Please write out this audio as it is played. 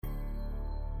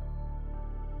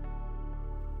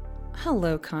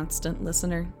Hello, constant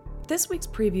listener. This week's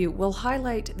preview will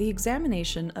highlight the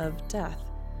examination of death,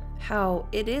 how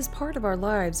it is part of our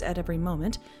lives at every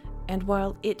moment, and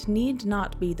while it need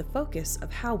not be the focus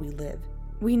of how we live,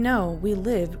 we know we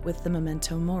live with the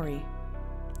memento mori,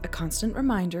 a constant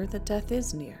reminder that death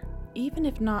is near, even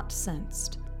if not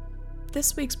sensed.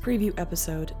 This week's preview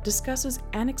episode discusses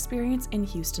an experience in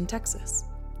Houston, Texas,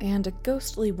 and a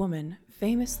ghostly woman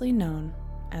famously known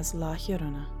as La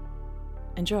Llorona.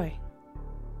 Enjoy.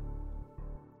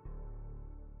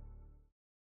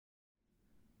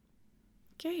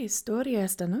 ¿Qué historia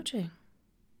esta noche?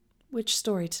 Which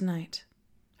story tonight?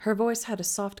 Her voice had a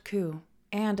soft coo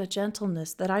and a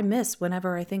gentleness that I miss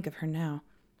whenever I think of her now.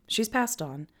 She's passed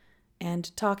on,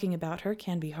 and talking about her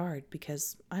can be hard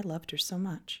because I loved her so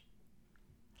much.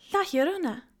 La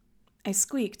Llorona! I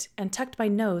squeaked and tucked my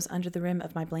nose under the rim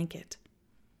of my blanket.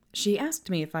 She asked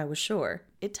me if I was sure.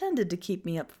 It tended to keep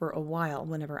me up for a while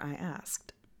whenever I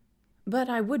asked.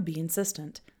 But I would be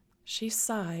insistent. She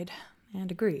sighed and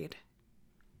agreed.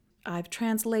 I've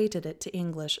translated it to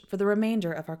English for the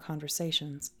remainder of our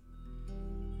conversations.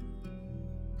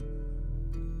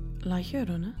 La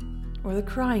Llorona, or the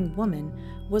Crying Woman,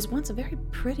 was once a very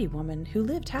pretty woman who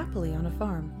lived happily on a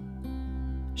farm.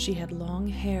 She had long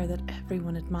hair that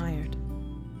everyone admired.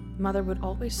 Mother would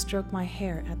always stroke my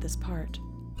hair at this part.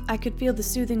 I could feel the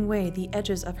soothing way the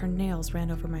edges of her nails ran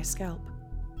over my scalp.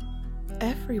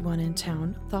 Everyone in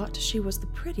town thought she was the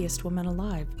prettiest woman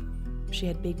alive. She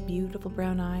had big, beautiful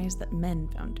brown eyes that men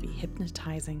found to be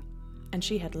hypnotizing, and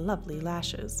she had lovely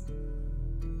lashes.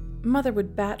 Mother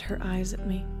would bat her eyes at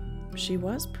me. She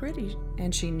was pretty,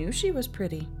 and she knew she was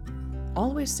pretty,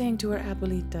 always saying to her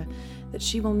abuelita that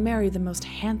she will marry the most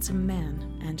handsome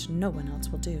man, and no one else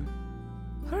will do.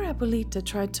 Her abuelita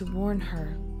tried to warn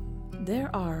her,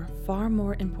 there are far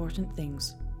more important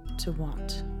things to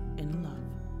want in love.